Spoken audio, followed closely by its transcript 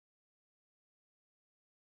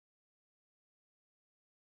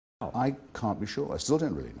how? I can't be sure. I still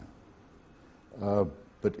don't really know.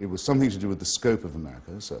 But it was something to do with the scope of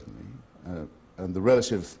America, certainly, and the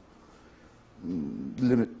relatively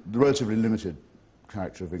limited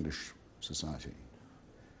character of English society,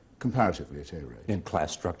 comparatively at any rate. In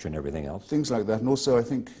class structure and everything else? Things like that, and also I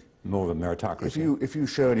think more of a meritocracy. if you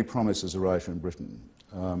show any promise as a writer in Britain,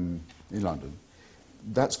 in London,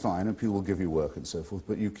 that's fine, and people will give you work and so forth,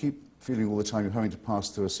 but you keep feeling all the time you're having to pass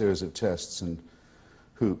through a series of tests and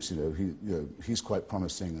hoops, he's quite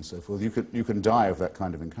promising and so forth. You can die of that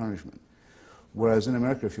kind of encouragement. Whereas in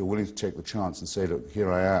America, if you're willing to take the chance and say, look,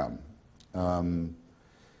 here I am,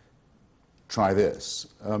 try this,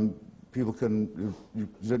 people can,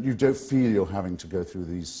 you don't feel you're having to go through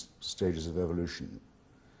these stages of evolution,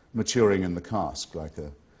 maturing in the cask like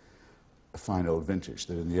a fine old vintage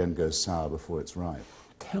that in the end goes sour before it's ripe.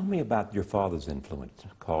 Tell me about your father's influence,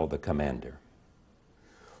 called the Commander.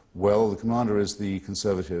 Well, the Commander is the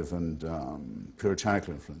conservative and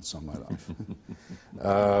puritanical influence on my life.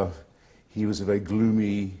 He was a very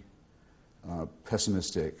gloomy,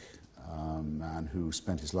 pessimistic man who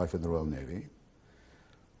spent his life in the Royal Navy.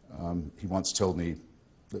 He once told me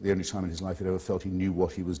that the only time in his life he'd ever felt he knew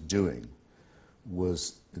what he was doing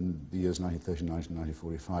was in the years 1939 to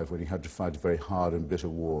 1945, when he had to fight a very hard and bitter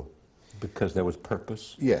war. Because there was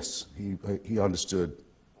purpose? Yes, he understood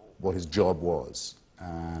what his job was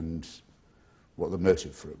and what the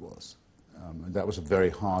motive for it was. And that was a very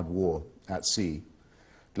hard war at sea,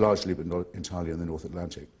 largely but not entirely in the North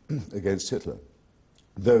Atlantic, against Hitler.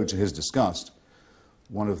 Though, to his disgust,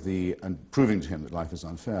 and proving to him that life is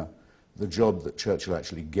unfair, the job that Churchill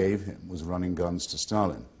actually gave him was running guns to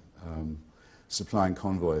Stalin, supplying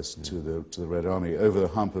convoys to the Red Army over the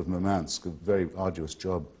hump of Murmansk, a very arduous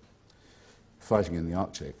job, fighting in the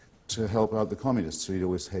Arctic, to help out the communists who he'd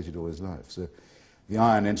always hated all his life. So the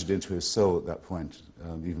iron entered into his soul at that point,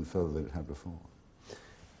 even further than it had before.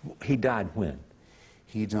 He died when?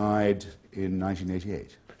 He died in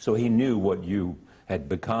 1988. So he knew what you had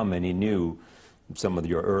become, and he knew some of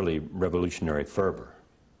your early revolutionary fervor.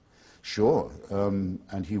 Sure,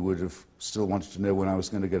 and he would have still wanted to know when I was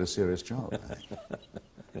going to get a serious job.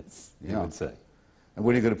 You would say. And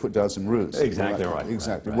when are you going to put down some roots? Exactly right.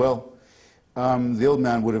 Exactly. Right. Well, the old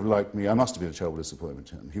man would have liked me, I must have been a terrible disappointment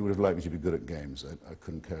to him. He would have liked me to be good at games. I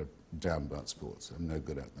couldn't care a damn about sports. I'm no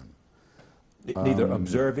good at them. Neither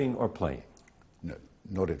observing or playing? No,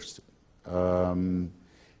 not interested.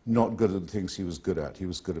 Not good at the things he was good at. He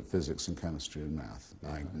was good at physics and chemistry and math.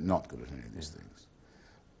 I'm not good at any of these things.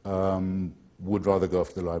 Would rather go off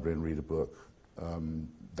to the library and read a book,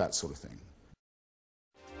 that sort of thing.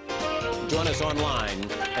 Join us online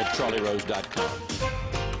at charlierose.com.